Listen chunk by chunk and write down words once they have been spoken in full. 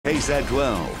KSAT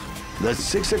 12. The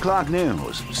 6 o'clock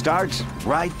news starts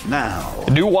right now.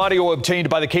 New audio obtained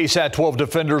by the KSAT 12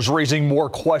 defenders raising more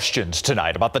questions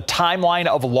tonight about the timeline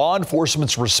of law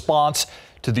enforcement's response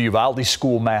to the Uvalde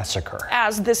school massacre.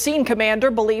 As the scene commander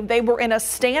believed they were in a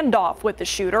standoff with the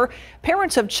shooter,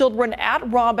 parents of children at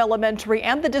Robb Elementary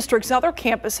and the district's other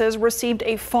campuses received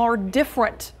a far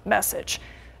different message.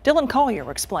 Dylan Collier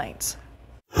explains.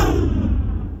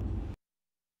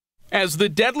 As the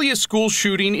deadliest school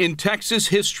shooting in Texas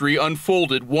history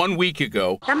unfolded 1 week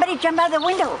ago, somebody jumped out the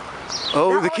window.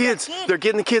 Oh, the kids. They're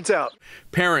getting the kids out.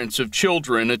 Parents of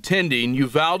children attending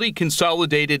Uvalde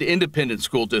Consolidated Independent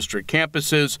School District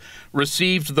campuses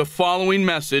received the following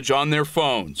message on their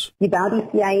phones. Uvalde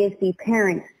CISD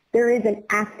parents, there is an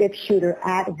active shooter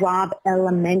at Robb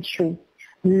Elementary.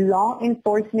 Law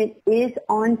enforcement is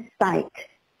on site.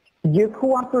 Your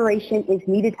cooperation is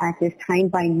needed at this time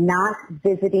by not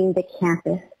visiting the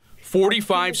campus.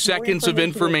 45 seconds of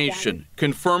information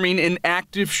confirming an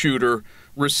active shooter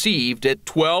received at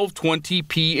 12:20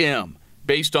 p.m.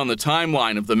 Based on the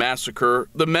timeline of the massacre,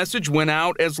 the message went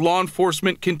out as law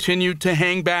enforcement continued to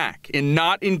hang back and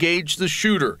not engage the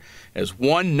shooter, as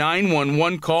one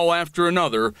 911 call after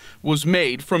another was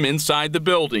made from inside the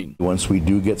building. Once we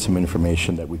do get some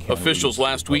information that we can. Officials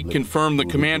last week confirmed the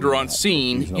commander on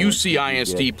scene,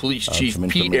 UCISD Police Chief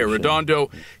Pete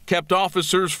Arredondo, kept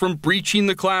officers from breaching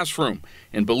the classroom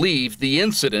and believed the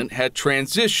incident had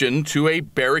transitioned to a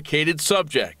barricaded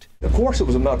subject. Of course it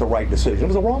was not the right decision. It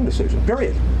was a wrong decision,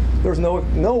 period. There's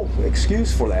no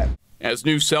excuse for that. As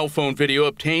new cell phone video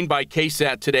obtained by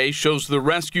KSAT today shows the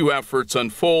rescue efforts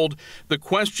unfold, the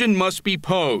question must be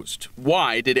posed.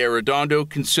 Why did Arredondo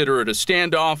consider it a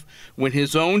standoff when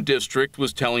his own district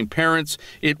was telling parents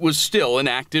it was still an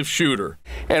active shooter?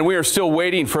 And we are still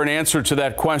waiting for an answer to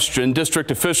that question. District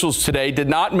officials today did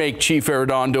not make Chief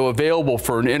Arredondo available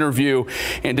for an interview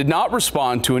and did not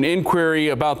respond to an inquiry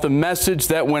about the message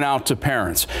that went out to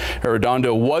parents.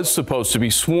 Arredondo was supposed to be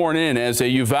sworn in as a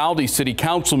Uvalde city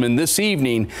councilman this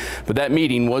evening, but that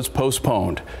meeting was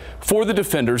postponed. For the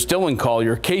defenders, Dylan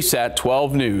Collier, KSAT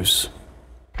 12 News.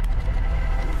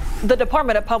 The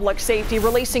Department of Public Safety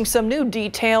releasing some new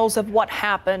details of what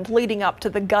happened leading up to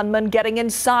the gunman getting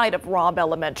inside of Robb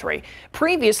Elementary.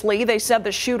 Previously, they said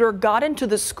the shooter got into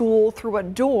the school through a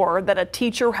door that a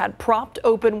teacher had propped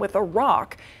open with a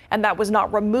rock, and that was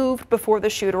not removed before the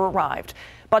shooter arrived.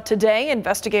 But today,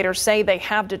 investigators say they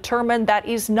have determined that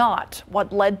is not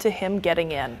what led to him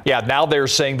getting in. Yeah, now they're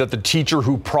saying that the teacher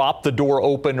who propped the door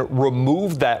open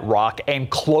removed that rock and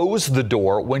closed the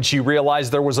door when she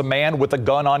realized there was a man with a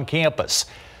gun on campus.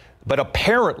 But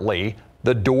apparently,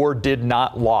 the door did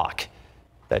not lock.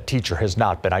 That teacher has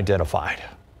not been identified.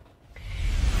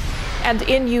 And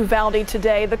in Uvalde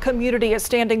today, the community is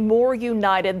standing more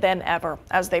united than ever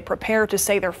as they prepare to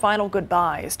say their final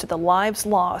goodbyes to the lives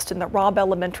lost in the Robb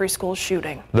Elementary School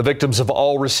shooting. The victims have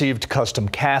all received custom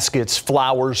caskets,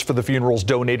 flowers for the funerals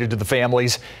donated to the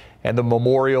families, and the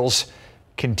memorials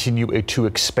continue to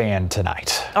expand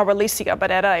tonight. Our Alicia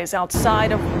Barrera is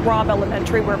outside of Robb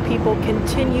Elementary where people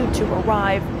continue to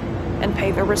arrive and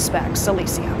pay their respects.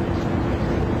 Alicia.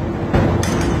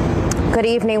 Good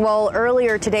evening. Well,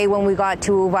 earlier today when we got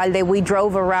to Uvalde, we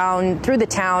drove around through the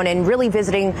town and really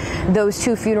visiting those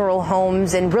two funeral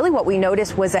homes. And really what we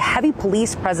noticed was a heavy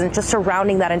police presence just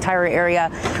surrounding that entire area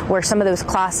where some of those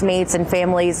classmates and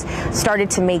families started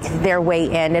to make their way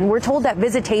in. And we're told that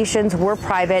visitations were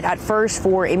private at first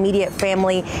for immediate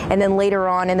family and then later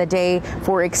on in the day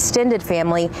for extended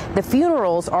family. The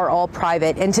funerals are all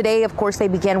private. And today, of course, they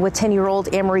began with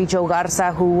 10-year-old Amory Jo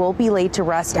Garza, who will be laid to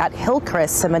rest at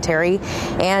Hillcrest Cemetery.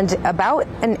 And about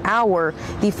an hour,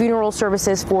 the funeral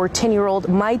services for 10-year-old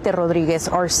Maite Rodriguez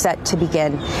are set to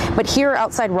begin. But here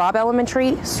outside Robb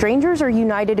Elementary, strangers are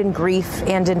united in grief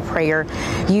and in prayer.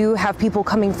 You have people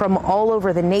coming from all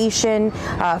over the nation,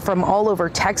 from all over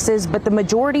Texas, but the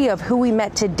majority of who we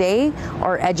met today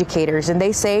are educators, and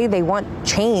they say they want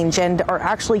change and are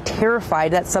actually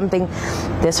terrified that something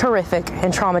this horrific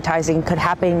and traumatizing could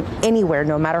happen anywhere,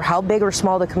 no matter how big or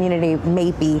small the community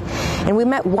may be. And we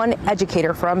met one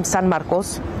educator from San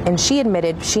Marcos, and she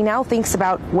admitted she now thinks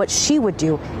about what she would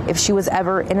do if she was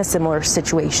ever in a similar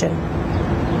situation.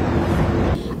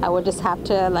 I would just have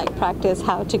to practice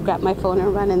how to grab my phone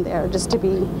and run in there just to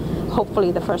be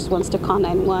hopefully the first ones to call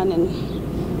 911,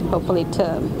 and hopefully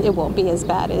it won't be as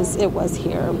bad as it was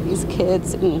here. These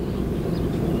kids,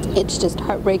 and it's just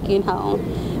heartbreaking how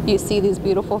you see these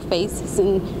beautiful faces,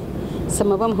 and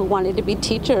some of them who wanted to be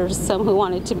teachers, some who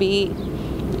wanted to be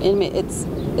inmates.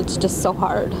 It's just so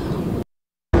hard.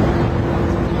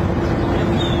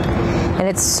 And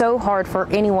it's so hard for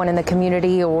anyone in the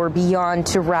community or beyond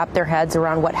to wrap their heads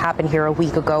around what happened here a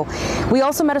week ago. We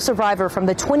also met a survivor from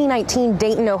the 2019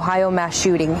 Dayton, Ohio mass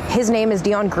shooting. His name is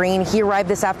Dion Green. He arrived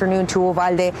this afternoon to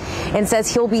Uvalde and says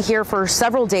he'll be here for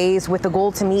several days with the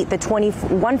goal to meet the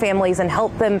 21 families and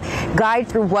help them guide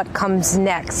through what comes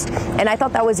next. And I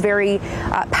thought that was very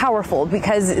powerful,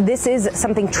 because this is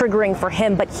something triggering for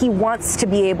him, but he wants to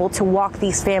be able to walk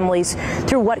these families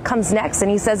through what comes next.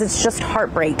 And he says it's just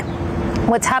heartbreak.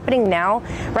 What's happening now,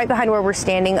 right behind where we're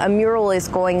standing, a mural is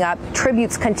going up.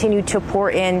 Tributes continue to pour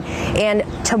in. And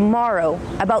tomorrow,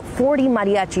 about 40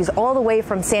 mariachis all the way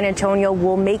from San Antonio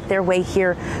will make their way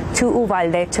here to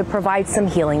Uvalde to provide some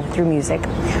healing through music.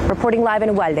 Reporting live in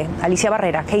Uvalde, Alicia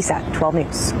Barrera, KSAT 12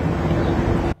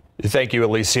 News. Thank you,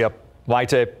 Alicia.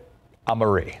 Maite,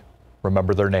 Amari.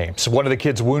 Remember their names. One of the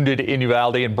kids wounded in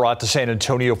Uvalde and brought to San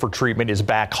Antonio for treatment is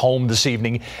back home this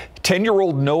evening.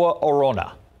 10-year-old Noah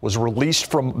Orona was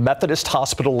released from Methodist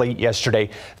Hospital late yesterday.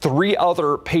 3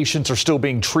 other patients are still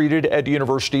being treated at the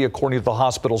university, according to the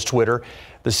hospital's Twitter.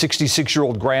 The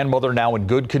 66-year-old grandmother now in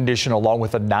good condition, along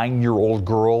with a 9-year-old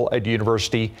girl at the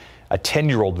university. A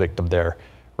 10-year-old victim there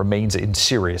remains in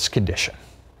serious condition.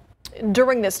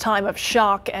 During this time of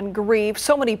shock and grief,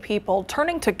 so many people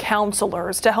turning to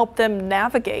counselors to help them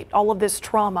navigate all of this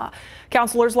trauma.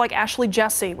 Counselors like Ashley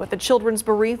Jesse with the Children's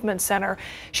Bereavement Center.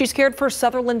 She's cared for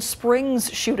Sutherland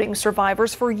Springs shooting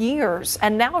survivors for years,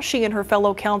 and now she and her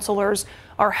fellow counselors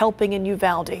are helping in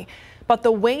Uvalde. But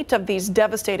the weight of these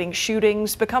devastating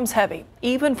shootings becomes heavy,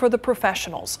 even for the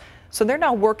professionals. So they're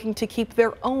now working to keep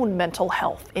their own mental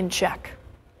health in check.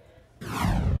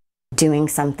 Doing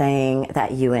something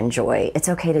that you enjoy. It's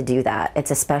okay to do that. It's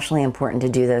especially important to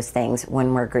do those things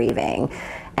when we're grieving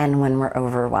and when we're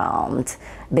overwhelmed,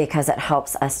 because it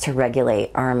helps us to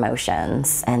regulate our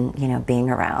emotions and,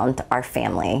 being around our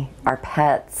family, our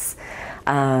pets.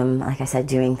 Like I said,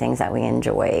 doing things that we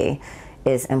enjoy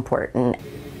is important.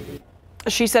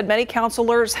 She said many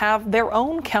counselors have their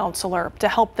own counselor to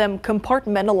help them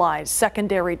compartmentalize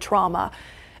secondary trauma.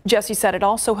 Jessie said it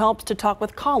also helps to talk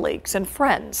with colleagues and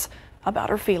friends about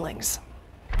her feelings.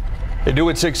 A new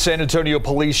at 6 San Antonio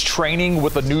police training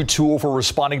with a new tool for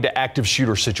responding to active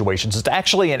shooter situations. It's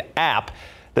actually an app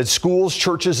that schools,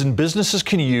 churches, and businesses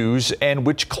can use, and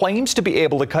which claims to be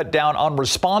able to cut down on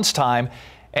response time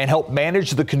and help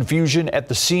manage the confusion at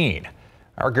the scene.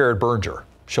 Our Garrett Berger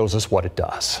shows us what it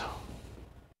does.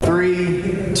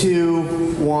 3,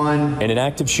 2, 1. In an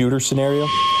active shooter scenario,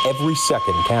 every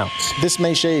second counts. This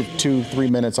may shave 2-3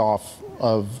 minutes off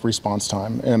of response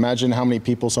time. And imagine how many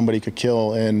people somebody could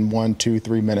kill in 1, 2,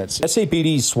 3 minutes.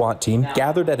 SAPD's SWAT team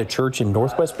gathered at a church in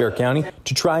Northwest Bexar County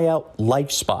to try out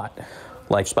LifeSpot.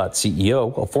 LifeSpot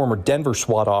CEO, a former Denver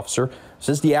SWAT officer,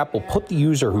 says the app will put the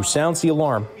user who sounds the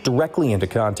alarm directly into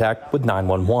contact with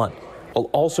 911. While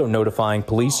also notifying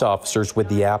police officers with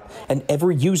the app and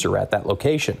every user at that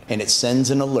location. And it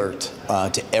sends an alert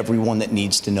to everyone that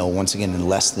needs to know, once again, in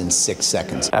less than 6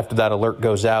 seconds. After that alert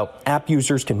goes out, app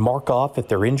users can mark off if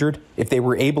they're injured, if they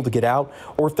were able to get out,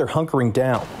 or if they're hunkering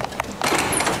down.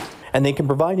 And they can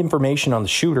provide information on the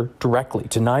shooter directly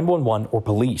to 911 or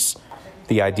police.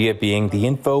 The idea being the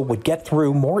info would get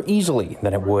through more easily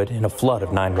than it would in a flood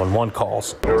of 911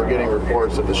 calls. We're getting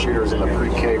reports of the shooters in the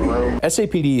pre-K room.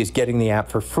 SAPD is getting the app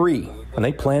for free, and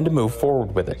they plan to move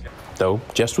forward with it, though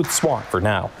just with SWAT for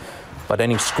now. But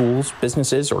any schools,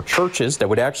 businesses, or churches that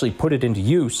would actually put it into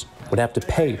use would have to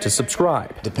pay to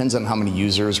subscribe. Depends on how many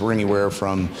users. We're anywhere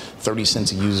from 30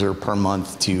 cents a user per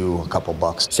month to a couple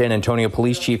bucks. San Antonio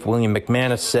Police Chief William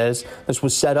McManus says this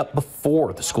was set up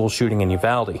before the school shooting in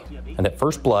Uvalde, and at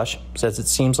first blush says it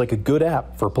seems like a good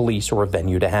app for police or a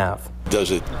venue to have.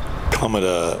 Does it come at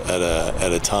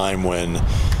a time when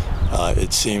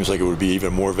it seems like it would be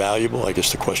even more valuable? I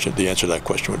guess the answer to that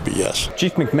question would be yes.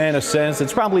 Chief McManus says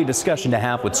it's probably a discussion to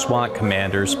have with SWAT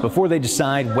commanders before they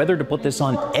decide whether to put this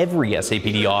on every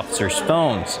SAPD officer's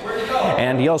phones.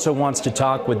 And he also wants to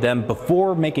talk with them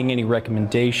before making any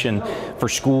recommendation for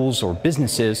schools or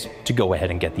businesses to go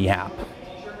ahead and get the app.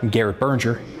 Garrett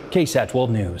Berger, KSAT 12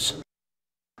 News.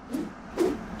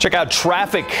 Check out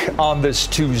traffic on this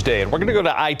Tuesday, and we're going to go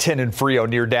to I-10 in Frio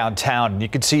near downtown. You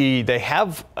can see they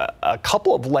have a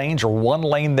couple of lanes, or one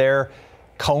lane there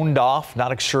coned off.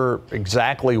 Not sure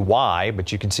exactly why,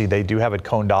 but you can see they do have it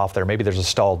coned off there. Maybe there's a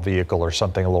stalled vehicle or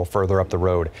something a little further up the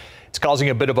road. It's causing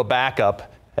a bit of a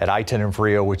backup at I-10 in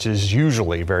Frio, which is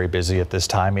usually very busy at this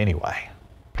time anyway.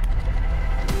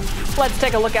 Let's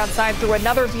take a look outside through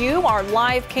another view. Our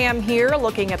live cam here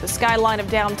looking at the skyline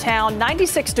of downtown.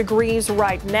 96 degrees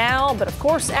right now, but of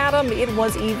course, Adam, it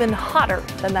was even hotter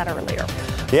than that earlier.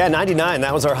 Yeah, 99.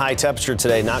 That was our high temperature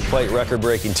today. Not quite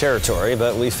record-breaking territory,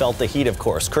 but we felt the heat, of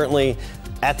course. Currently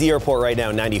at the airport right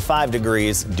now, 95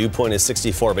 degrees. Dew point is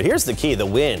 64. But here's the key. The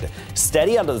wind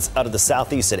steady out of the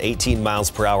southeast at 18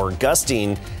 miles per hour,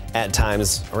 gusting at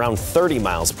times around 30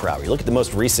 miles per hour. You look at the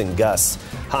most recent gusts.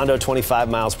 Hondo, 25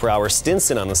 miles per hour.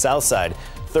 Stinson on the south side,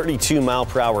 32 mile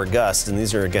per hour gusts. And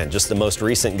these are, again, just the most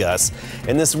recent gusts.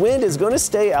 And this wind is going to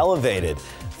stay elevated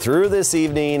through this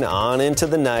evening on into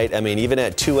the night. I mean, even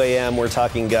at 2 a.m., we're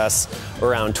talking gusts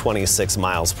around 26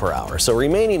 miles per hour. So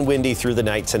remaining windy through the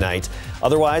night tonight.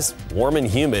 Otherwise, warm and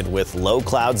humid with low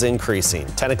clouds increasing.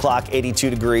 10 o'clock,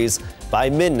 82 degrees. By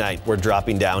midnight, we're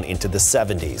dropping down into the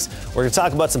 70s. We're going to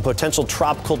talk about some potential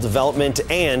tropical development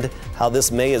and how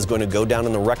this May is going to go down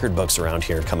in the record books around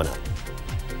here coming up.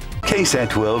 KSAT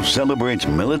 12 celebrates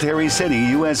Military City,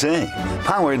 USA,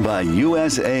 powered by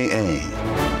USAA.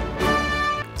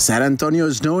 San Antonio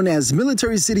is known as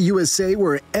Military City, USA,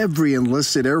 where every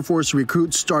enlisted Air Force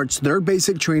recruit starts their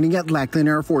basic training at Lackland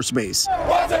Air Force Base.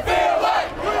 What's it feel like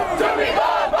to be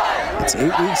loved by? It's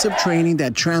 8 weeks of training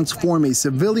that transform a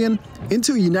civilian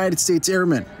into a United States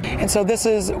Airman. And so this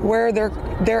is where their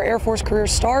Air Force career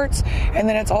starts, and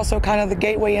then it's also kind of the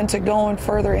gateway into going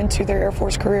further into their Air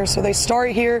Force career. So they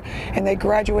start here and they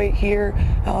graduate here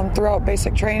throughout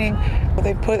basic training.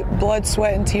 They put blood,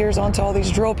 sweat, and tears onto all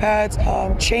these drill pads,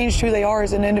 changed who they are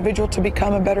as an individual to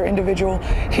become a better individual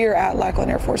here at Lackland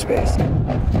Air Force Base.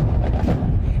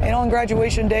 And on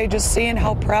graduation day, just seeing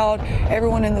how proud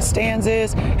everyone in the stands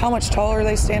is, how much taller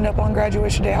they stand up on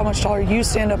graduation day, how much taller you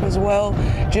stand up as well.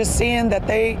 Just seeing that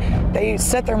they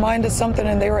set their mind to something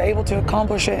and they were able to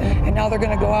accomplish it. And now they're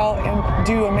going to go out and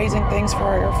do amazing things for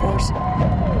our Air Force.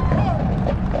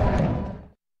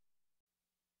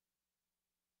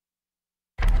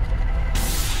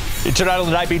 Tonight on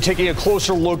the Night Beat, taking a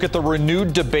closer look at the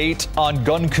renewed debate on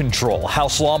gun control.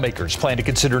 House lawmakers plan to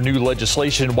consider new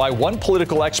legislation, why one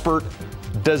political expert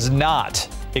does not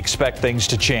expect things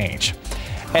to change.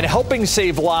 And helping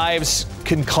save lives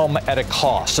can come at a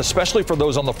cost, especially for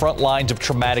those on the front lines of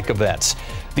traumatic events.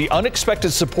 The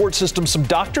unexpected support system some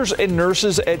doctors and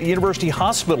nurses at University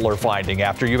Hospital are finding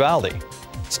after Uvalde.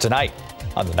 It's tonight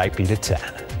on the Night Beat at 10.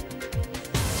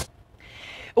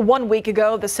 1 week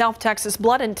ago, the South Texas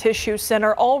Blood and Tissue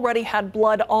Center already had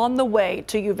blood on the way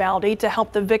to Uvalde to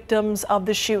help the victims of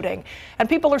the shooting. And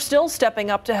people are still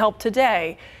stepping up to help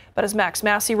today. But as Max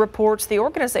Massey reports, the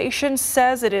organization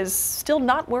says it is still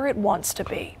not where it wants to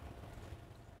be.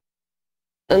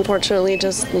 Unfortunately,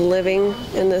 just living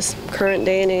in this current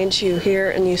day and age, you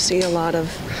hear and you see a lot of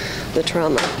the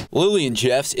trauma. Lillian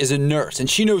Jeffs is a nurse, and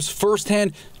she knows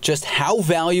firsthand just how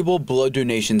valuable blood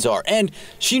donations are, and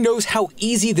she knows how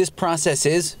easy this process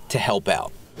is to help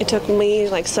out. It took me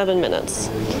like 7 minutes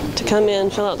to come in,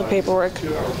 fill out the paperwork,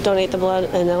 donate the blood,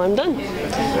 and now I'm done.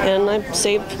 And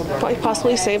I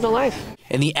possibly saved a life.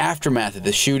 In the aftermath of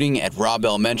the shooting at Robb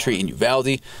Elementary in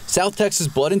Uvalde, South Texas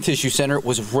Blood and Tissue Center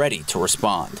was ready to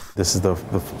respond. This is the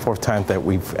fourth time that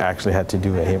we've actually had to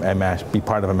do be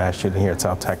part of a mass shooting here at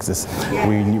South Texas.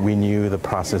 We knew the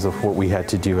process of what we had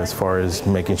to do as far as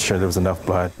making sure there was enough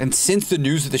blood. And since the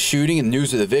news of the shooting and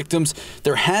news of the victims,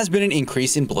 there has been an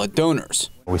increase in blood donors.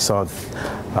 We saw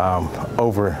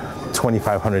over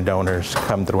 2,500 donors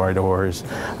come through our doors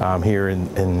here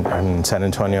in San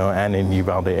Antonio and in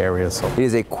Uvalde area. So it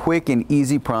is a quick and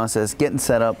easy process getting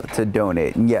set up to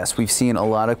donate. And yes, we've seen a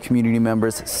lot of community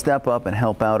members step up and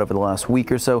help out over the last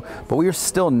week or so, but we are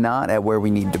still not at where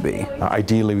we need to be.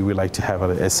 Ideally, we would like to have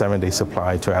a 7-day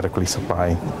supply to adequately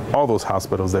supply all those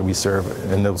hospitals that we serve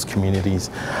in those communities.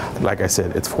 Like I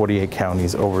said, it's 48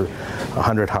 counties, over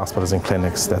 100 hospitals and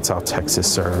clinics that South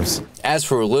Texas serves. As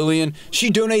for Lillian,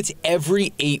 she donates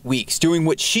every 8 weeks, doing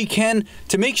what she can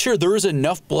to make sure there is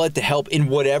enough blood to help in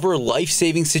whatever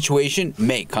life-saving situation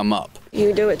may come up.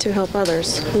 You do it to help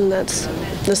others, and that's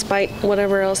despite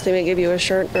whatever else they may give you, a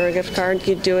shirt or a gift card,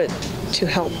 you do it to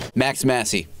help. Max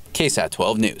Massey, KSAT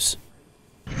 12 News.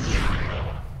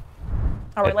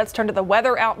 All right, let's turn to the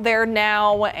weather out there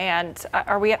now. And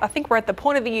I think we're at the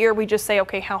point of the year we just say,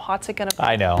 okay, how hot's it going to be?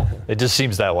 I know. It just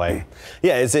seems that way.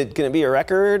 Yeah, is it going to be a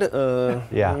record?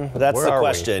 Yeah. That's the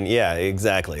question. Yeah,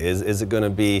 exactly. Is it going to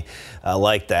be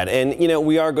like that? And, you know,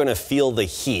 we are going to feel the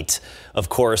heat, of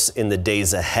course, in the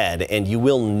days ahead. And you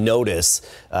will notice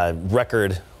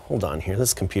record. Hold on here.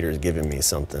 This computer is giving me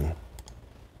something.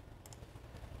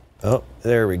 Oh,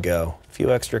 there we go. A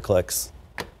few extra clicks.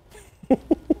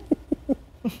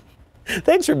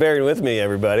 Thanks for bearing with me,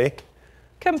 everybody.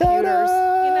 Computers,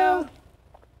 Ta-da! you know.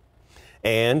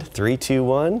 And 3, 2,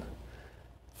 1.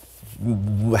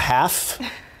 Half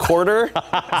quarter,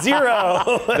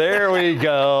 0. There we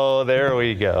go. There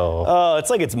we go. Oh, it's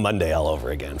like it's Monday all over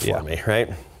again for me, right?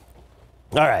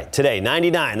 All right, today,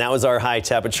 99. That was our high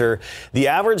temperature. The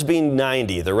average being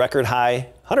 90, the record high,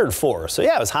 104. So,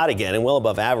 yeah, it was hot again and well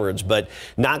above average, but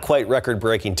not quite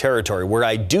record-breaking territory, where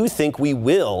I do think we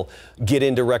will get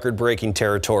into record-breaking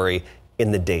territory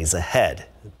in the days ahead.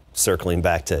 Circling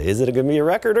back to, is it going to be a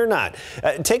record or not?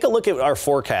 Take a look at our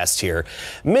forecast here.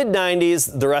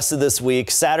 Mid-90s the rest of this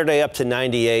week, Saturday up to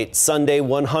 98, Sunday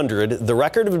 100. The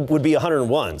record would be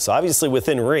 101, so obviously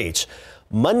within reach.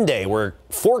 Monday, we're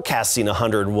forecasting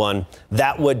 101.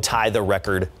 That would tie the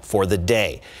record for the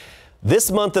day.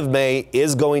 This month of May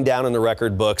is going down in the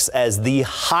record books as the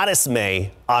hottest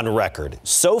May on record.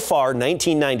 So far,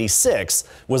 1996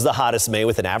 was the hottest May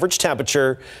with an average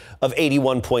temperature of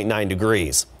 81.9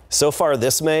 degrees. So far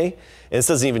this May, and this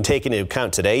doesn't even take into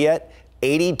account today yet,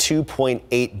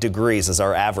 82.8 degrees is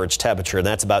our average temperature, and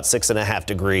that's about 6.5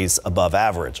 degrees above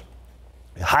average.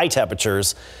 High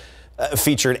temperatures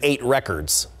featured 8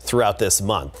 records throughout this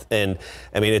month, and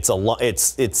I mean it's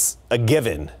a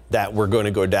given that we're going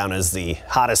to go down as the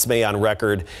hottest May on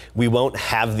record. We won't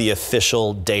have the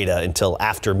official data until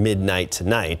after midnight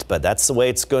tonight, but that's the way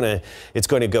it's going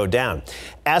to go down.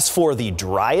 As for the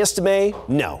driest May,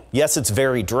 no. Yes, it's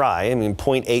very dry. I mean,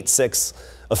 0.86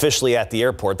 officially at the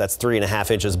airport. That's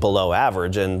 3.5 inches below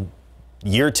average, and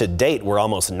year to date we're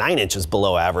almost 9 inches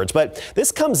below average. But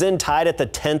this comes in tied at the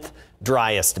 10th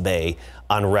driest May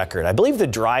on record. I believe the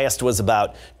driest was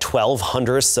about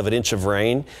 0.12 of an inch of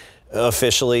rain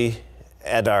officially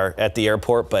at the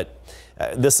airport, but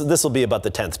this will be about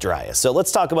the 10th driest. So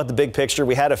let's talk about the big picture.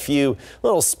 We had a few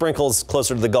little sprinkles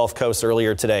closer to the Gulf Coast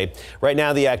earlier today. Right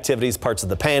now, the activities, parts of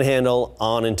the Panhandle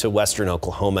on into western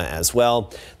Oklahoma as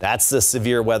well. That's the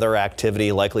severe weather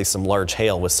activity, likely some large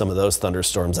hail with some of those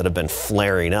thunderstorms that have been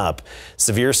flaring up.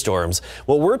 Severe storms.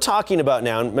 What we're talking about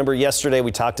now, remember yesterday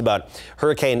we talked about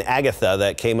Hurricane Agatha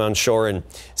that came on shore in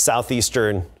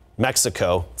southeastern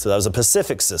Mexico. So that was a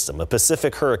Pacific system, a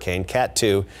Pacific hurricane, Cat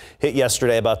 2, hit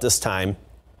yesterday about this time.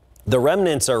 The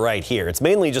remnants are right here. It's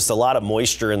mainly just a lot of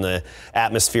moisture in the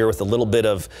atmosphere with a little bit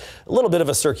of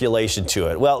a circulation to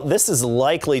it. Well, this is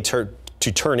likely to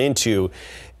turn into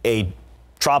a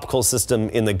tropical system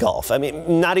in the Gulf. I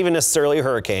mean, not even necessarily a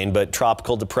hurricane, but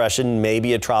tropical depression,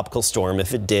 maybe a tropical storm.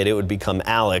 If it did, it would become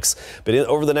Alex. But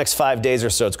over the next 5 days or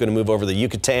so, it's going to move over the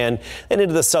Yucatan and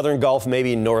into the southern Gulf,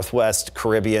 maybe northwest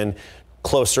Caribbean,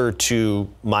 closer to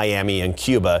Miami and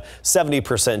Cuba.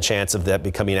 70% chance of that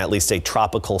becoming at least a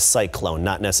tropical cyclone,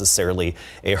 not necessarily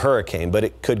a hurricane, but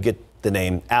it could get the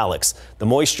name Alex. The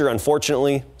moisture,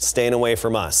 unfortunately, staying away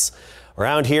from us.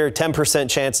 Around here, 10%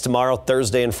 chance tomorrow,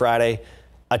 Thursday and Friday.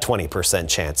 A 20%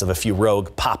 chance of a few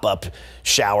rogue pop-up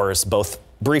showers, both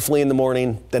briefly in the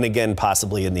morning, then again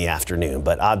possibly in the afternoon,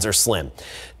 but odds are slim.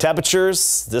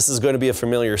 Temperatures, this is going to be a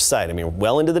familiar sight. I mean,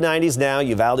 well into the 90s now.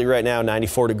 Uvalde right now,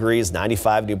 94 degrees,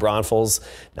 95 New Braunfels,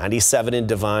 97 in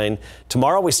Devine.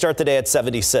 Tomorrow we start the day at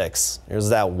 76. There's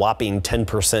that whopping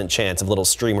 10% chance of a little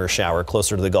streamer shower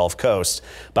closer to the Gulf Coast.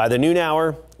 By the noon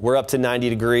hour, we're up to 90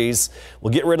 degrees.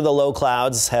 We'll get rid of the low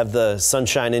clouds, have the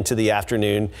sunshine into the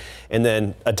afternoon, and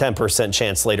then a 10%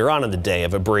 chance later on in the day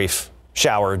of a brief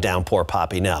shower downpour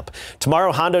popping up.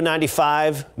 Tomorrow, Hondo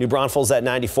 95, New Braunfels at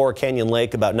 94, Canyon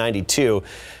Lake about 92.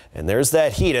 And there's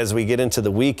that heat as we get into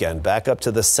the weekend, back up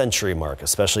to the century mark,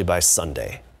 especially by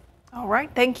Sunday. All right.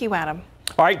 Thank you, Adam.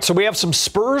 All right, so we have some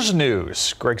Spurs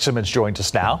news. Greg Simmons joins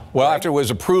us now. Well, after it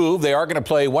was approved, they are going to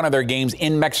play one of their games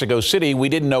in Mexico City. We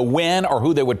didn't know when or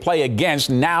who they would play against.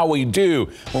 Now we do.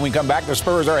 When we come back, the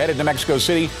Spurs are headed to Mexico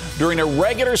City during a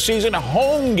regular season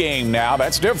home game now.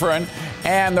 That's different.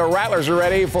 And the Rattlers are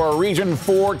ready for a Region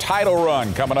 4 title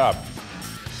run coming up.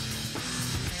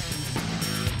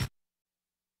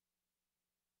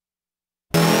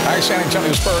 San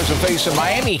Antonio Spurs will face the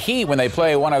Miami Heat when they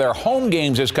play one of their home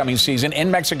games this coming season in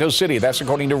Mexico City. That's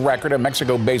according to Record, a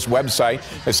Mexico-based website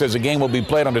that says the game will be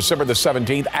played on December the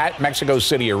 17th at Mexico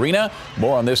City Arena.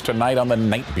 More on this tonight on the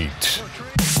Night Beat.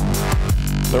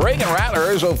 The Reagan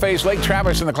Rattlers will face Lake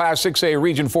Travis in the Class 6A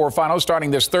Region 4 Finals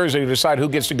starting this Thursday to decide who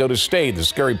gets to go to state. The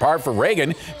scary part for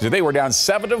Reagan is that they were down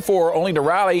 7-4 only to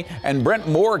rally, and Brent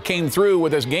Moore came through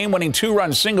with his game-winning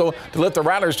 2-run single to lift the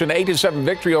Rattlers to an 8-7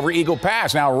 victory over Eagle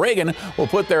Pass. Now Reagan will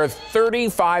put their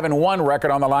 35-1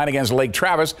 record on the line against Lake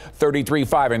Travis'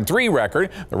 33-5-3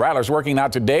 record. The Rattlers working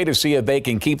out today to see if they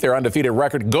can keep their undefeated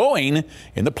record going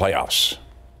in the playoffs.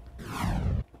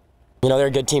 You know, they're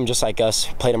a good team just like us.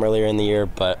 Played them earlier in the year,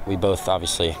 but we both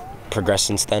obviously progressed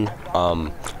since then.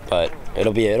 But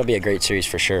it'll be a great series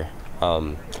for sure.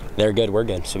 They're good, we're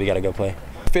good, so we got to go play.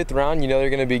 fifth round, you know they're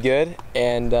going to be good,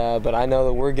 and but I know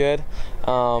that we're good.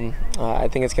 I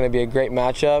think it's going to be a great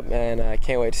matchup, and I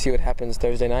can't wait to see what happens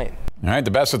Thursday night. All right,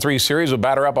 the best of three series will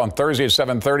batter up on Thursday at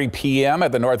 7:30 p.m.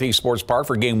 at the Northeast Sports Park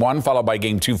for Game 1, followed by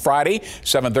Game 2 Friday,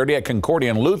 7:30 at Concordia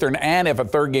and Lutheran, and if a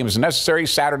third game is necessary,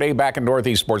 Saturday back in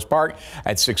Northeast Sports Park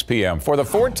at 6 p.m. For the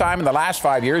fourth time in the last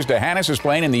 5 years, D'Hanis is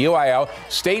playing in the UIL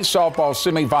State Softball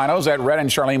Semifinals at Red and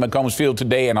Charlene McCombs Field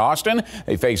today in Austin.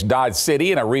 They face Dodge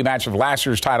City in a rematch of last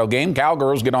year's title game.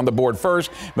 Cowgirls get on the board first.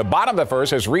 The bottom of the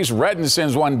first as Reese Redden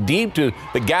sends one deep to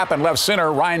the gap in left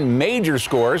center. Ryan Major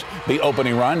scores the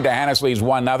opening run. D'Hanis leads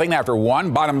 1-0 after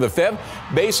one. Bottom of the fifth,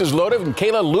 bases loaded, and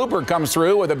Kayla Looper comes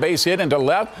through with a base hit into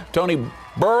left. Tony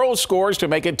Burrow scores to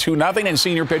make it 2-0, and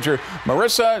senior pitcher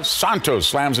Marissa Santos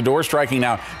slams the door, striking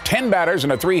now 10 batters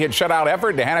in a 3-hit shutout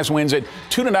effort. D'Hanis wins it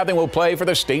 2-0. Will play for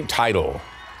the state title.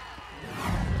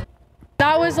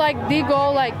 That was like the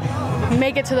goal, like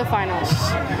make it to the finals.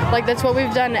 Like that's what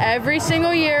we've done every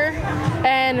single year,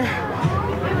 and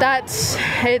that's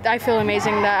it. I feel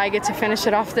amazing that I get to finish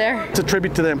it off there. It's a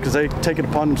tribute to them because they take it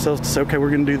upon themselves to say, okay, we're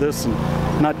going to do this and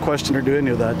not question or do any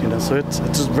of that, you know. So it's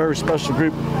a very special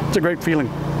group. It's a great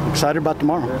feeling. Excited about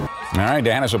tomorrow. All right,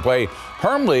 D'Hanis will play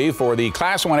Hermleigh for the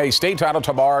Class 1A state title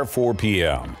tomorrow at 4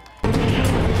 p.m.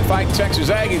 Fight Texas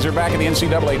Aggies are back in the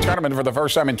NCAA tournament for the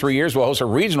first time in 3 years. Will host a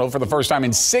regional for the first time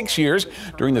in 6 years.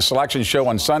 During the selection show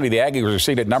on Sunday, the Aggies are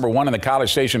seated #1 in the College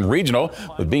Station Regional,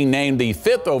 with being named the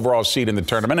 5th overall seed in the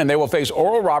tournament, and they will face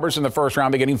Oral Roberts in the first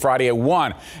round beginning Friday at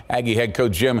 1. Aggie head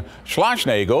coach Jim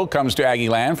Schlossnagel comes to Aggie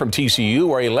land from TCU,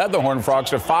 where he led the Horned Frogs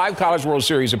to 5 College World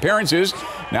Series appearances.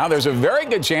 Now there's a very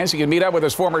good chance he can meet up with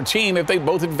his former team if they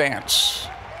both advance.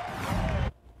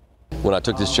 When I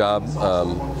took this job,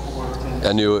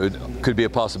 I knew it could be a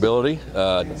possibility.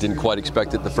 Didn't quite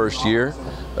expect it the first year,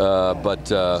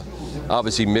 but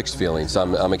obviously mixed feelings.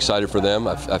 I'm excited for them.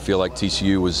 I feel like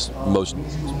TCU was most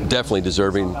definitely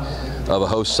deserving of a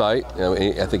host site. You know,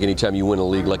 I think anytime you win a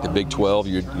league like the Big 12,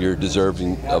 you're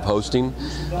deserving of hosting.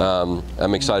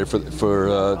 I'm excited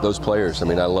for those players. I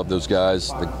mean, I love those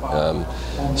guys.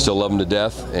 Still love them to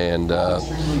death, and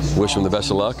wish them the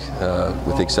best of luck,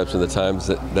 with the exception of the times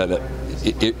that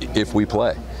if we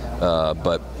play.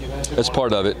 But that's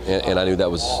part of it, and I knew that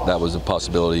was a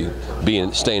possibility,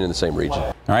 staying in the same region.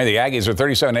 All right, the Aggies are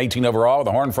 37-18 overall.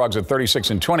 The Horned Frogs are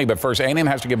 36-20. But first, A&M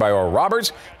has to get by Oral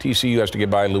Roberts. TCU has to get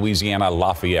by Louisiana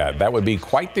Lafayette. That would be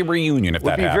quite the reunion if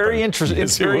that happened. Would be very interesting.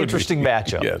 It's a very interesting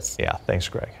matchup. Yes. Yeah. Thanks,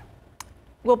 Greg.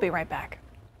 We'll be right back.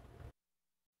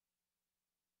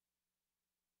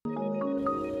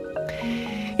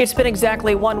 It's been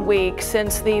exactly 1 week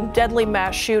since the deadly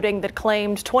mass shooting that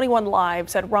claimed 21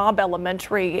 lives at Robb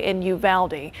Elementary in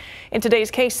Uvalde. In today's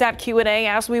KSAT Q&A,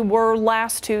 as we were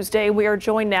last Tuesday, we are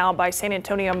joined now by San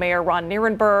Antonio Mayor Ron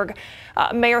Nierenberg.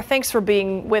 Mayor, thanks for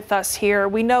being with us here.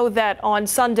 We know that on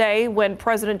Sunday, when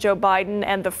President Joe Biden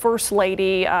and the First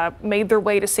Lady made their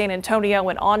way to San Antonio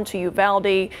and on to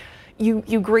Uvalde,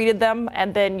 you greeted them,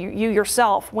 and then you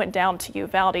yourself went down to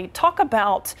Uvalde. Talk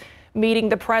about meeting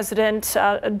the president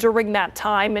during that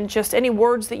time, and just any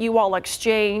words that you all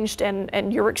exchanged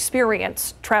and your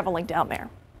experience traveling down there.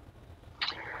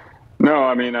 No,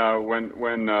 I mean,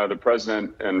 when the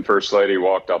president and First Lady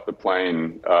walked off the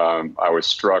plane, I was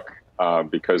struck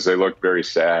because they looked very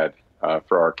sad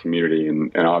for our community.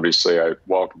 And obviously I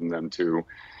welcomed them to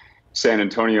San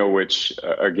Antonio, which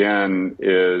again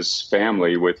is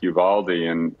family with Uvalde,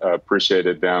 and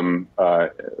appreciated them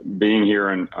being here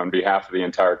on behalf of the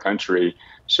entire country,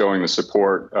 showing the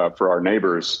support for our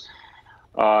neighbors.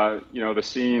 You know, the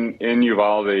scene in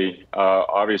Uvalde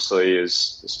obviously is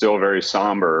still very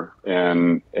somber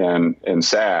and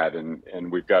sad,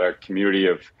 and we've got a community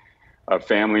of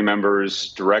family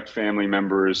members, direct family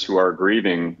members, who are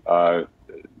grieving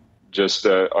just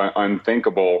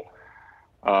unthinkable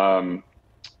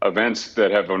events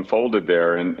that have unfolded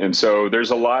there. And so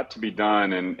there's a lot to be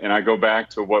done. And I go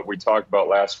back to what we talked about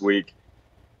last week,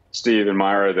 Steve and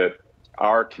Myra, that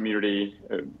our community,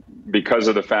 because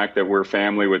of the fact that we're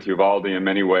family with Uvalde in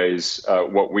many ways,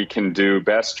 what we can do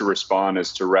best to respond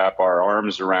is to wrap our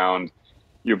arms around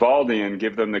Uvalde and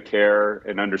give them the care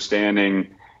and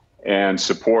understanding and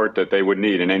support that they would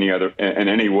need in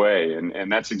any way.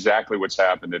 And that's exactly what's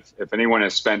happened. If anyone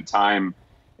has spent time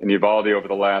in Uvalde over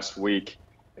the last week,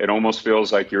 it almost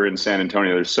feels like you're in San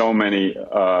Antonio. There's so many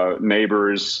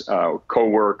neighbors,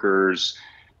 co-workers,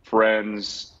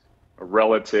 friends,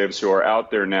 relatives who are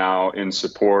out there now in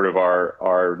support of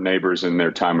our neighbors in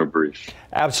their time of grief.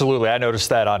 Absolutely. I noticed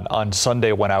that on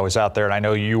Sunday when I was out there, and I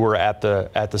know you were at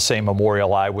the same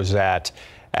memorial I was at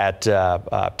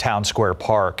Town Square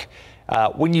Park.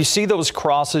 When you see those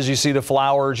crosses, you see the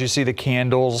flowers, you see the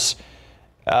candles,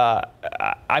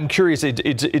 I'm curious,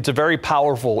 it's a very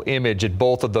powerful image at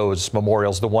both of those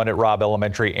memorials, the one at Robb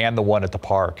Elementary and the one at the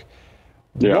park.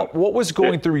 Yeah. What was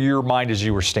going through your mind as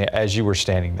you were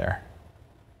standing there?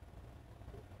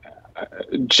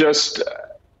 Just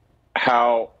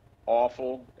how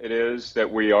awful it is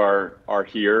that we are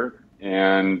here,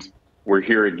 and we're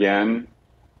here again.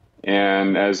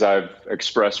 And as I've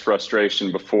expressed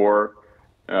frustration before,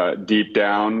 deep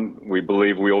down, we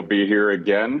believe we will be here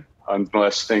again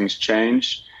unless things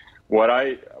change. What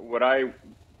I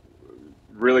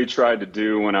really tried to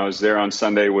do when I was there on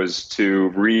Sunday was to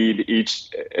read each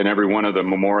and every one of the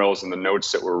memorials and the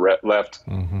notes that were left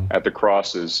at the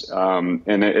crosses.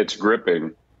 And it's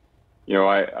gripping. You know,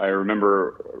 I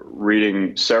remember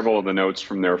reading several of the notes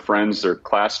from their friends, their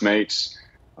classmates.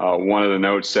 One of the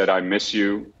notes said, "I miss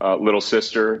you, little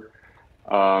sister."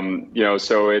 You know,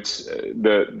 so it's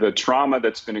the trauma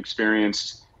that's been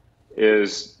experienced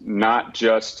is not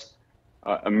just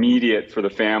immediate for the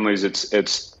families.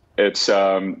 It's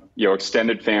you know,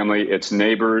 extended family, it's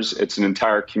neighbors, it's an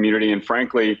entire community, and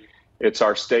frankly, it's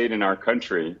our state and our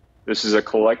country. This is a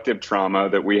collective trauma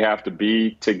that we have to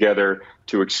be together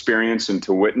to experience and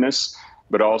to witness,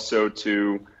 but also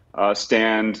to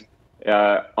stand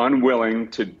unwilling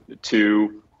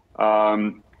to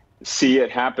see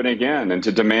it happen again and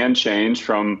to demand change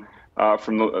from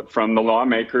the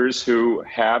lawmakers who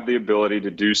have the ability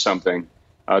to do something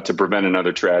to prevent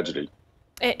another tragedy.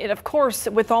 And of course,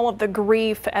 with all of the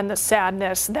grief and the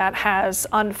sadness that has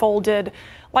unfolded,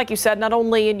 like you said, not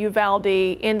only in Uvalde,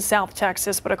 in South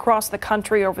Texas, but across the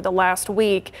country over the last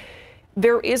week,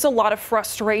 there is a lot of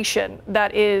frustration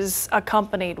that is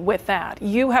accompanied with that.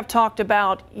 You have talked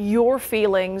about your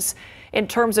feelings in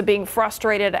terms of being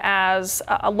frustrated as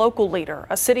a local leader,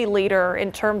 a city leader,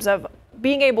 in terms of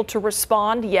being able to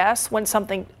respond, yes, when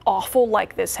something awful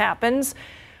like this happens,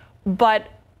 but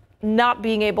not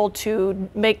being able to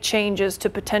make changes to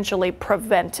potentially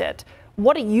prevent it.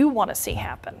 What do you want to see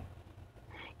happen?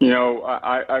 You know,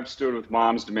 I've stood with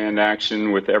Moms Demand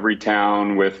Action, with every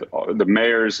town, with the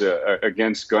mayors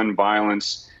against gun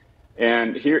violence.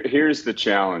 And here's the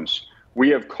challenge. We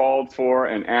have called for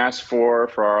and asked for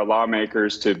our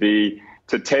lawmakers to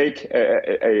take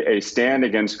a stand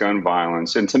against gun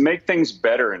violence and to make things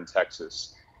better in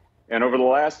Texas. And over the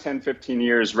last 10, 15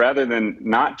 years, rather than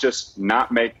not just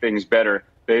not make things better,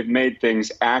 they've made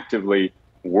things actively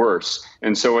worse.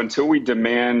 And so until we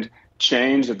demand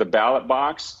change at the ballot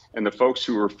box and the folks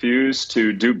who refuse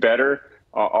to do better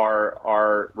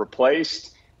are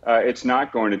replaced, it's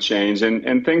not going to change.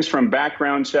 And things from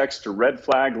background checks to red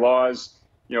flag laws,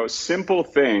 you know, simple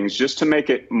things just to make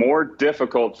it more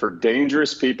difficult for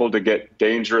dangerous people to get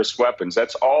dangerous weapons.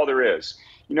 That's all there is.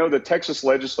 You know, the Texas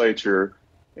legislature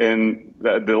in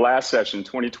the last session,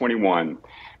 2021,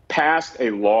 passed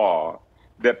a law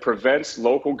that prevents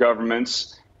local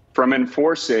governments from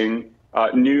enforcing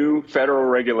new federal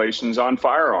regulations on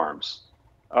firearms.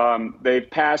 They've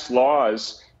passed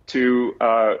laws to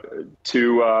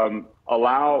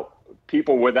allow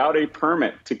people without a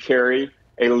permit to carry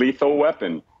a lethal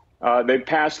weapon. They've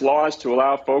passed laws to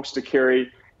allow folks to carry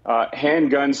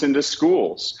handguns into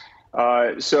schools.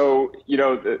 So, you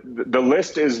know, the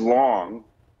list is long.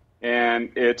 And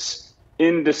it's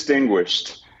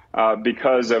indistinguished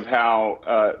because of how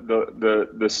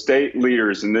the state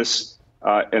leaders in this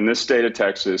state of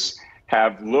Texas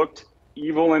have looked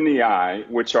evil in the eye,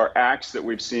 which are acts that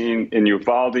we've seen in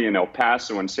Uvalde and El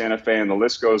Paso and Santa Fe, and the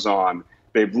list goes on.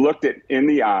 They've looked it in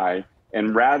the eye,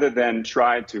 and rather than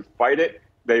try to fight it,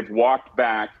 they've walked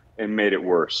back and made it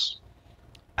worse.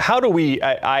 How do we?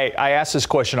 I asked this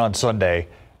question on Sunday,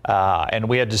 and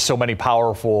we had just so many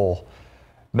powerful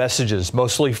messages,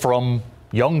 mostly from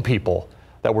young people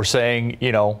that were saying,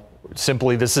 you know,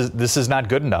 simply, this is not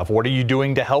good enough. What are you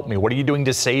doing to help me? What are you doing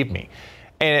to save me?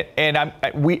 And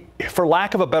we, for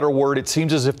lack of a better word, it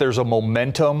seems as if there's a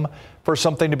momentum for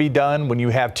something to be done when you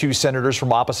have two senators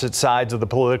from opposite sides of the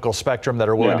political spectrum that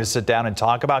are willing to sit down and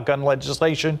talk about gun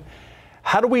legislation.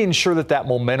 How do we ensure that that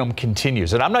momentum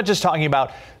continues? And I'm not just talking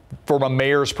about from a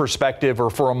mayor's perspective or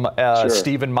from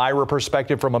Stephen Myra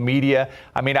perspective from a media.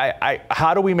 I mean,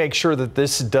 how do we make sure that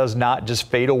this does not just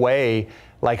fade away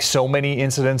like so many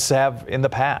incidents have in the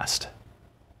past?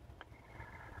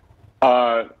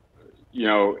 You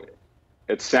know,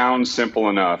 it sounds simple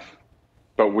enough,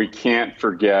 but we can't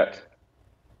forget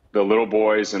the little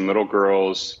boys and little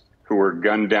girls who were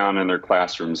gunned down in their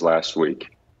classrooms last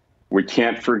week. We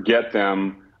can't forget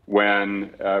them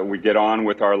when we get on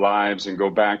with our lives and go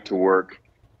back to work.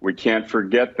 We can't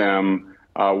forget them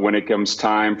when it comes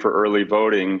time for early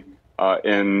voting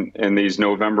in these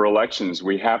November elections.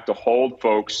 We have to hold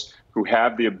folks who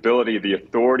have the ability, the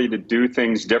authority to do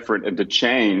things different and to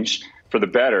change for the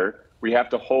better. We have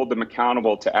to hold them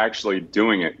accountable to actually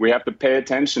doing it. We have to pay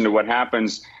attention to what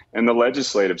happens in the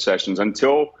legislative sessions.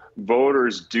 Until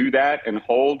voters do that and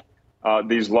hold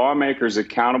these lawmakers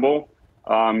accountable,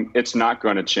 it's not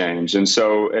going to change. And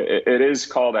so it is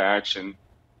call to action.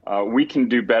 We can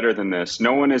do better than this.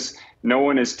 No one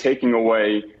is taking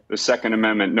away the Second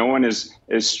Amendment. No one is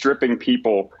stripping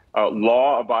people,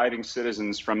 law-abiding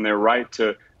citizens, from their right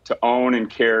to own and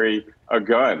carry a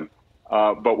gun.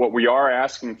 But what we are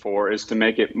asking for is to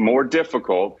make it more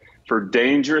difficult for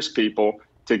dangerous people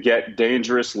to get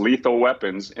dangerous, lethal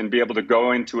weapons and be able to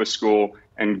go into a school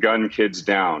and gun kids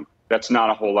down. That's not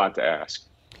a whole lot to ask.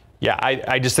 Yeah,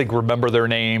 I just think remember their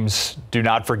names. Do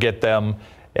not forget them.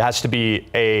 It has to be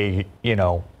a,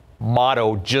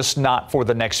 motto, just not for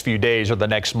the next few days or the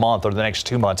next month or the next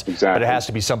 2 months. Exactly. But it has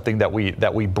to be something that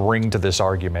we bring to this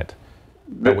argument.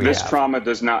 This trauma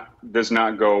does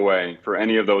not go away for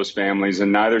any of those families,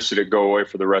 and neither should it go away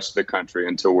for the rest of the country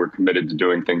until we're committed to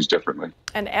doing things differently.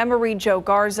 And Emery Joe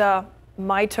Garza,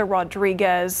 Maita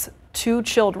Rodriguez, 2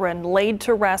 children laid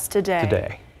to rest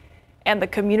today. And the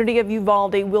community of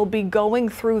Uvalde will be going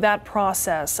through that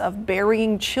process of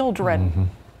burying children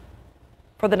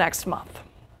for the next month.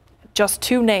 Just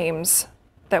 2 names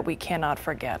that we cannot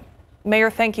forget. Mayor,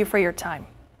 thank you for your time.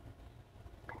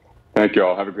 Thank you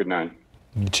all. Have a good night.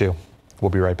 You too.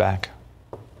 We'll be right back.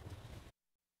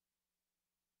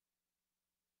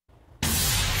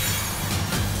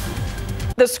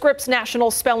 The Scripps National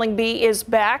Spelling Bee is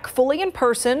back fully in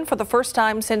person for the first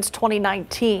time since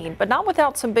 2019, but not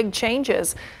without some big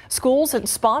changes. Schools and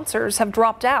sponsors have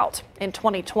dropped out. In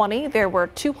 2020, there were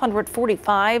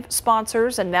 245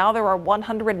 sponsors, and now there are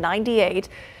 198.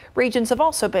 Regions have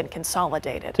also been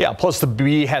consolidated. Yeah, plus the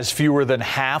Bee has fewer than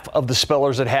half of the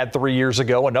spellers it had 3 years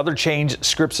ago. Another change,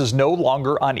 Scripps is no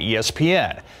longer on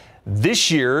ESPN. This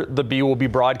year, the Bee will be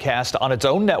broadcast on its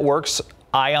own networks,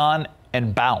 Ion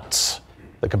and Bounce.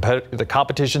 The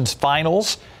competition's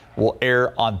finals will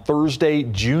air on Thursday,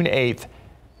 June 8th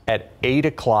at 8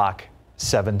 o'clock,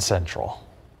 7 Central.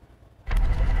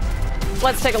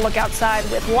 Let's take a look outside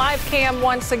with live cam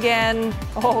once again.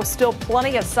 Oh, still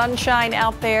plenty of sunshine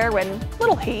out there and a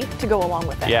little heat to go along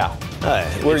with that. Yeah.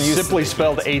 We're simply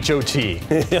spelled H-O-T.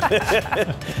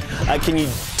 Can you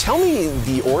tell me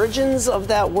the origins of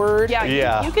that word?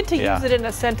 Yeah, you get to use it in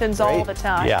a sentence all the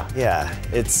time. Yeah,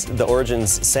 it's the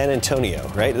origins San Antonio,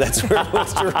 right? That's where it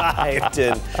was derived.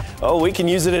 And, we can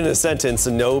use it in a sentence,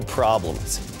 no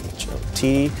problems.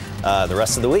 H-O-T, the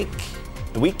rest of the week,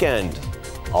 the weekend,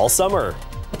 all summer,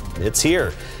 it's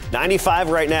here. 95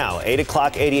 right now, 8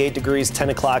 o'clock, 88 degrees, 10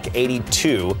 o'clock,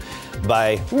 82.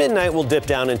 By midnight, we'll dip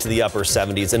down into the upper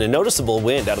 70s, and a noticeable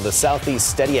wind out of the southeast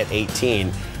steady at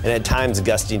 18, and at times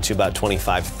gusting to about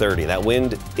 25, 30. That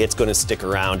wind, it's going to stick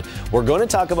around. We're going to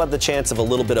talk about the chance of a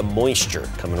little bit of moisture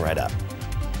coming right up.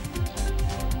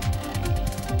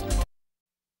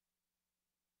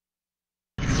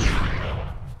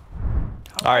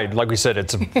 All right, like we said,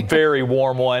 it's a very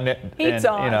warm one. Heat's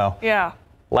on.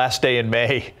 Last day in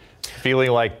May,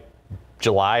 feeling like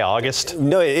July, August?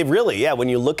 No, it really, when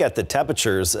you look at the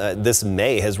temperatures, this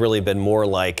May has really been more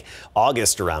like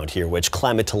August around here, which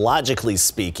climatologically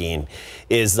speaking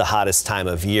is the hottest time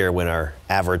of year when our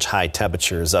average high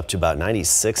temperature is up to about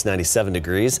 96, 97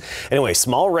 degrees. Anyway,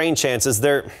 small rain chances,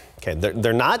 they're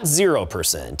not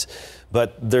 0%.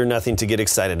 But they're nothing to get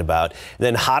excited about. And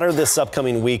then hotter this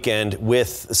upcoming weekend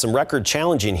with some record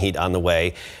challenging heat on the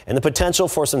way and the potential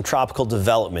for some tropical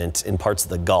development in parts of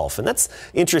the Gulf. And that's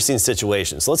interesting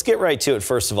situation. So let's get right to it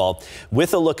first of all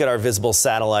with a look at our visible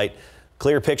satellite.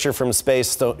 Clear picture from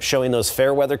space showing those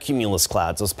fair weather cumulus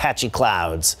clouds, those patchy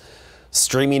clouds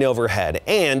streaming overhead,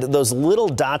 and those little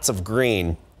dots of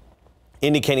green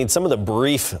indicating some of the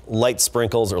brief light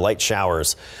sprinkles or light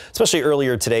showers, especially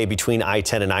earlier today between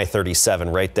I-10 and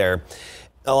I-37 right there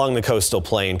along the coastal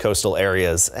plain, coastal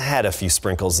areas. Had a few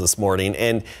sprinkles this morning,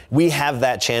 and we have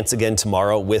that chance again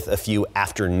tomorrow with a few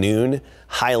afternoon,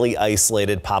 highly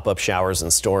isolated pop-up showers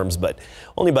and storms, but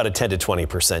only about a 10 to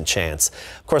 20% chance.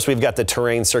 Of course, we've got the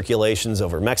terrain circulations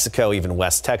over Mexico, even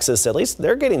West Texas. At least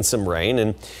they're getting some rain,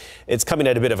 and it's coming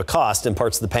at a bit of a cost in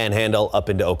parts of the Panhandle up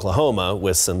into Oklahoma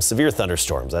with some severe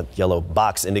thunderstorms. That yellow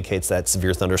box indicates that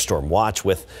severe thunderstorm watch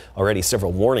with already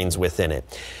several warnings within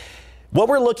it. What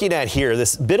we're looking at here,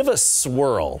 this bit of a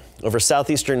swirl over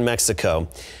southeastern Mexico,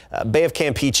 Bay of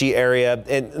Campeche area,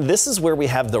 and this is where we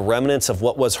have the remnants of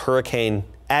what was Hurricane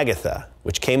Agatha,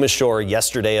 which came ashore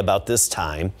yesterday about this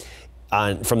time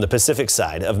from the Pacific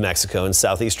side of Mexico in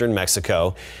southeastern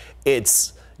Mexico.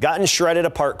 It's gotten shredded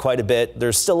apart quite a bit.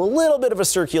 There's still a little bit of a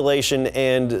circulation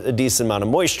and a decent amount of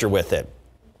moisture with it.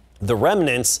 The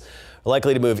remnants are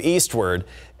likely to move eastward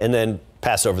and then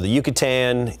pass over the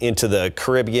Yucatan into the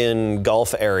Caribbean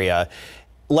Gulf area,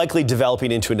 likely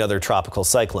developing into another tropical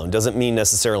cyclone. Doesn't mean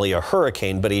necessarily a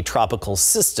hurricane, but a tropical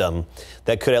system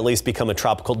that could at least become a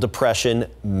tropical depression,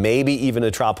 maybe even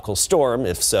a tropical storm.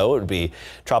 If so, it would be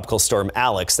Tropical Storm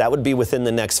Alex. That would be within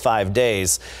the next 5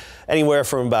 days, anywhere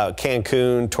from about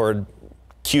Cancun toward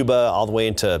Cuba all the way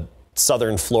into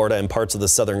southern Florida and parts of the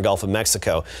southern Gulf of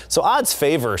Mexico. So odds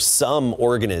favor some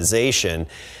organization.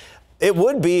 It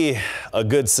would be a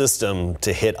good system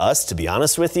to hit us, to be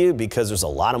honest with you, because there's a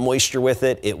lot of moisture with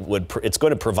it. It's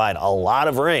going to provide a lot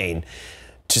of rain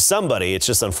to somebody. It's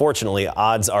just, unfortunately,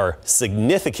 odds are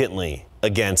significantly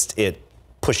against it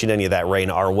pushing any of that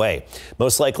rain our way.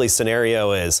 Most likely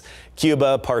scenario is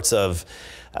Cuba, parts of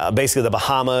basically the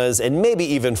Bahamas, and maybe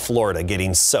even Florida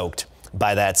getting soaked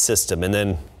by that system, and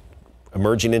then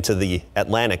emerging into the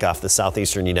Atlantic off the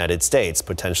southeastern United States,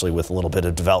 potentially with a little bit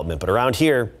of development. But around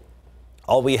here,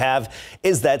 all we have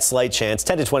is that slight chance,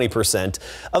 10 to 20%,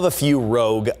 of a few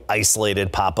rogue,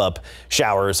 isolated pop-up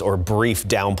showers or brief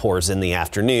downpours in the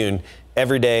afternoon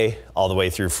every day all the way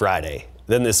through Friday.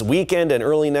 Then this weekend and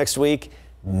early next week,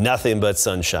 nothing but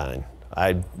sunshine.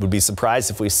 I would be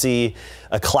surprised if we see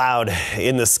a cloud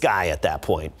in the sky at that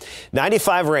point.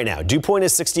 95 right now. Dew point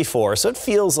is 64, so it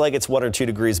feels like it's 1 or 2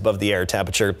 degrees above the air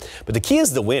temperature. But the key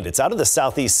is the wind. It's out of the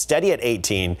southeast, steady at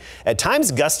 18, at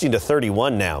times gusting to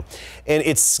 31 now. And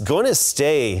it's going to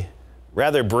stay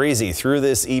rather breezy through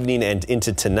this evening and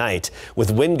into tonight, with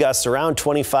wind gusts around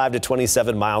 25 to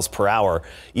 27 miles per hour,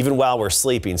 even while we're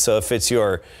sleeping. So if it's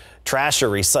your trash or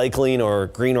recycling or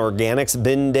green organics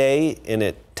bin day and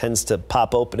it tends to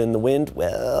pop open in the wind,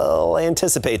 well,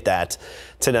 anticipate that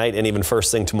tonight and even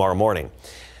first thing tomorrow morning.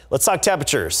 Let's talk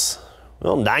temperatures.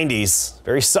 Well, 90s,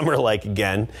 very summer-like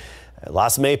again.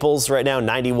 Los Maples right now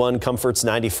 91, Comfort's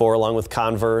 94, along with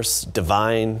Converse,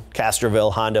 Divine,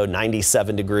 Castroville, Hondo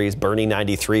 97 degrees, Bernie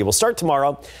 93. We'll start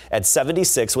tomorrow at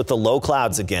 76 with the low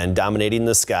clouds again dominating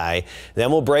the sky.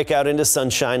 Then we'll break out into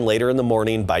sunshine later in the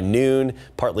morning. By noon,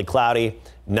 partly cloudy,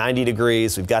 90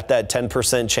 degrees. We've got that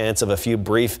 10% chance of a few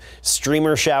brief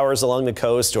streamer showers along the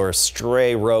coast or a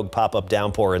stray rogue pop-up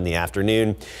downpour in the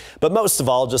afternoon. But most of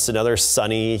all, just another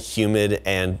sunny, humid,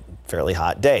 and fairly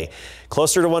hot day.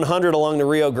 Closer to 100 along the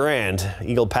Rio Grande.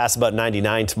 Eagle Pass about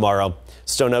 99 tomorrow.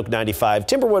 Stone Oak 95.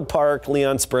 Timberwood Park,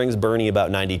 Leon Springs, Bernie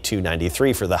about 92,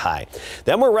 93 for the high.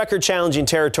 Then we're record challenging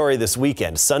territory this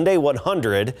weekend. Sunday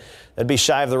 100. That'd be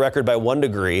shy of the record by 1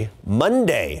 degree.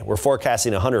 Monday we're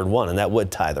forecasting 101, and that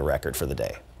would tie the record for the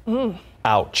day.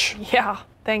 Ouch. Yeah.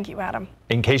 Thank you, Adam.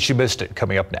 In case you missed it,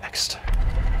 coming up next.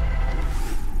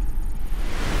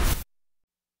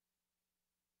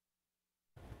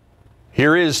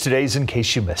 Here is today's In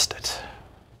Case You Missed It.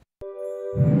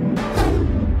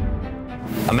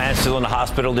 A man still in the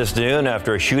hospital this noon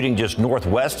after a shooting just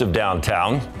northwest of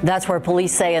downtown. That's where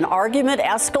police say an argument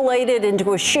escalated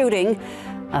into a shooting.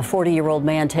 A 40-year-old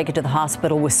man taken to the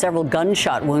hospital with several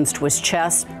gunshot wounds to his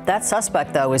chest. That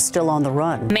suspect, though, is still on the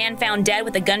run. A man found dead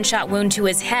with a gunshot wound to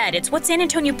his head. It's what San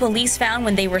Antonio police found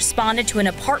when they responded to an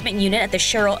apartment unit at the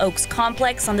Sherrill Oaks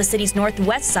complex on the city's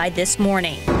northwest side this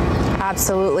morning.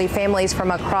 Absolutely. Families from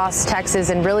across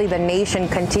Texas and really the nation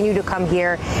continue to come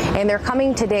here, and they're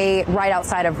coming today right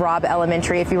outside of Robb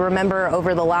Elementary. If you remember,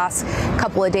 over the last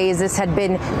couple of days, this had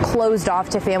been closed off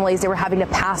to families. They were having to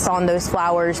pass on those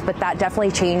flowers, but that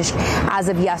definitely changed as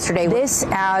of yesterday. This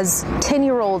as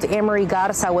 10-year-old Amory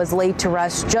Garza was laid to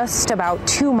rest just about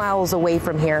 2 miles away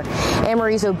from here.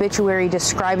 Amory's obituary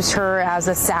describes her as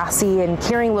a sassy and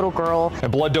caring little girl.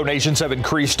 And blood donations have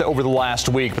increased over the last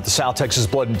week, but the South Texas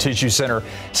Blood and Tissue Center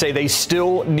say they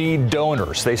still need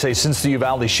donors. They say since the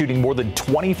Uvalde shooting, more than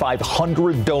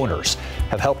 2,500 donors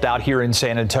have helped out here in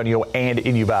San Antonio and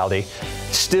in Uvalde.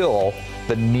 Still,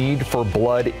 the need for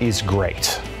blood is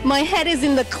great. My head is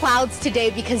in the clouds today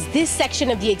because this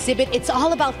section of the exhibit, it's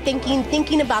all about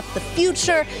thinking about the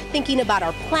future, thinking about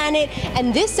our planet.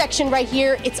 And this section right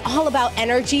here, it's all about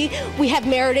energy. We have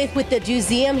Meredith with the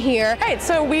museum here. Right,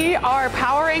 so we are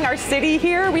powering our city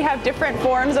here. We have different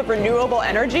forms of renewable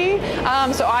energy.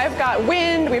 So I've got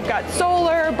wind, we've got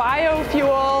solar,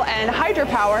 biofuel, and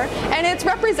hydropower. And it's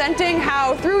representing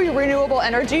how through renewable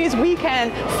energies, we can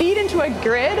feed into a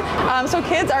grid. So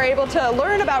kids are able to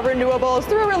learn about renewables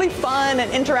through a really fun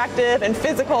and interactive and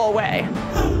physical way.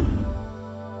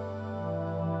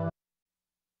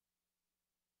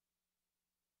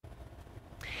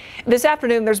 This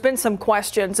afternoon, there's been some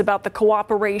questions about the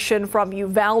cooperation from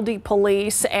Uvalde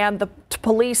Police and the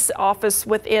police office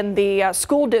within the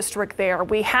school district there.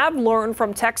 We have learned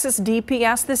from Texas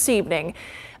DPS this evening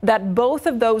that both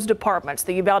of those departments,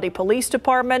 the Uvalde Police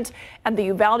Department and the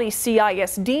Uvalde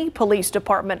CISD Police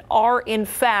Department, are in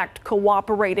fact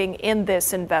cooperating in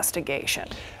this investigation.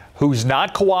 Who's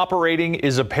not cooperating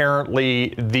is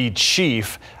apparently the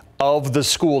chief of the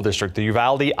school district, the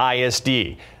Uvalde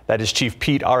ISD. That is Chief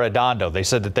Pete Arredondo. They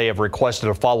said that they have requested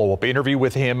a follow-up interview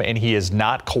with him, and he is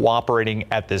not cooperating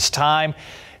at this time.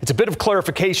 It's a bit of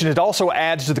clarification. It also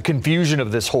adds to the confusion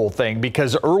of this whole thing,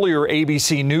 because earlier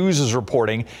ABC News is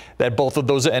reporting that both of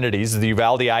those entities, the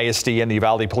Uvalde ISD and the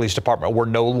Uvalde Police Department, were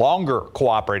no longer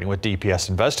cooperating with DPS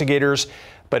investigators.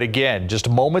 But again, just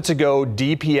moments ago,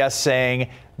 DPS saying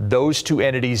those two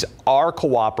entities are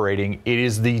cooperating. It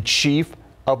is the chief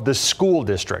of the school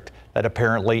district that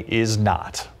apparently is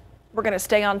not. We're going to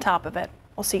stay on top of it.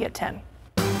 We'll see you at 10.